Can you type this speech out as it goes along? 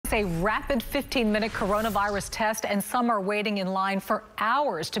It's a rapid 15-minute coronavirus test, and some are waiting in line for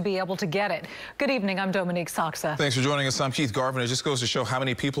hours to be able to get it. Good evening. I'm Dominique Saxa. Thanks for joining us. I'm Keith Garvin. It just goes to show how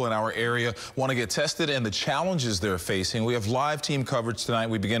many people in our area want to get tested and the challenges they're facing. We have live team coverage tonight.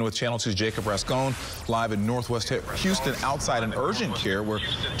 We begin with Channel 2's Jacob Rascon live in Northwest Houston outside an urgent care where,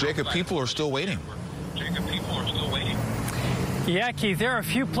 Jacob, people are still waiting. Yeah, Keith, there are a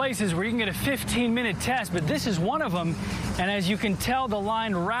few places where you can get a 15-minute test, but this is one of them. And as you can tell, the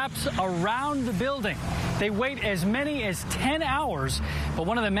line wraps around the building. They wait as many as 10 hours, but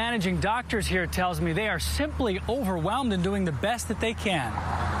one of the managing doctors here tells me they are simply overwhelmed and doing the best that they can.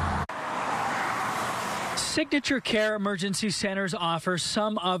 Signature Care Emergency Centers offer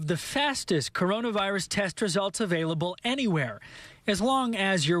some of the fastest coronavirus test results available anywhere, as long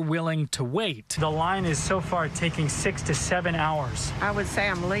as you're willing to wait. The line is so far taking 6 to 7 hours. I would say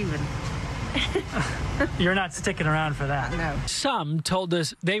I'm leaving. You're not sticking around for that. No. Some told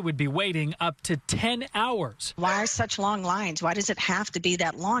us they would be waiting up to 10 hours. Why such long lines? Why does it have to be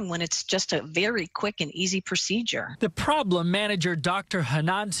that long when it's just a very quick and easy procedure? The problem, manager Dr.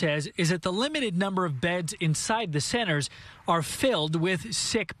 Hanan says, is that the limited number of beds inside the centers are filled with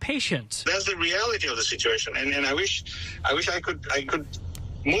sick patients. That's the reality of the situation, and I wish I could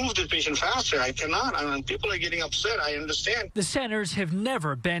move the patient faster. I cannot. I mean, people are getting upset. I understand. The centers have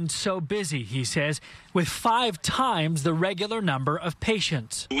never been so busy, he says, with 5 times the regular number of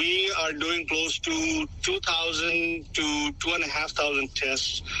patients. We are doing close to 2,000 to 2,500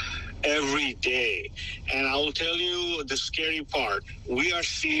 tests every day. And I will tell you the scary part. We are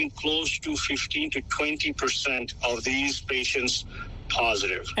seeing close to 15 to 20% of these patients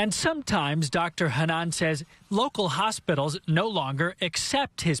positive. And sometimes, Dr. Hanan says, local hospitals no longer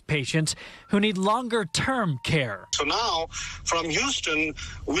accept his patients who need longer-term care. So now, from Houston,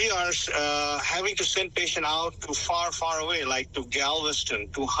 we are having to send patients out to far, far away, like to Galveston,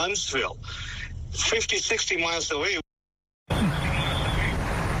 to Huntsville, 50, 60 miles away.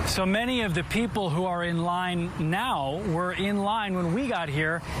 So many of the people who are in line now were in line when we got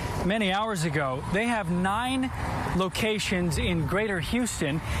here many hours ago. They have 9 locations in Greater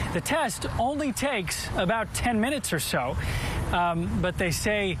Houston. The test only takes about 10 minutes or so, but they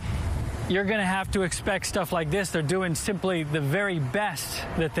say you're going to have to expect stuff like this. They're doing simply the very best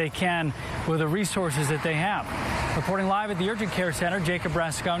that they can with the resources that they have. Reporting live at the Urgent Care Center, Jacob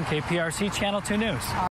Rascon, KPRC Channel 2 News.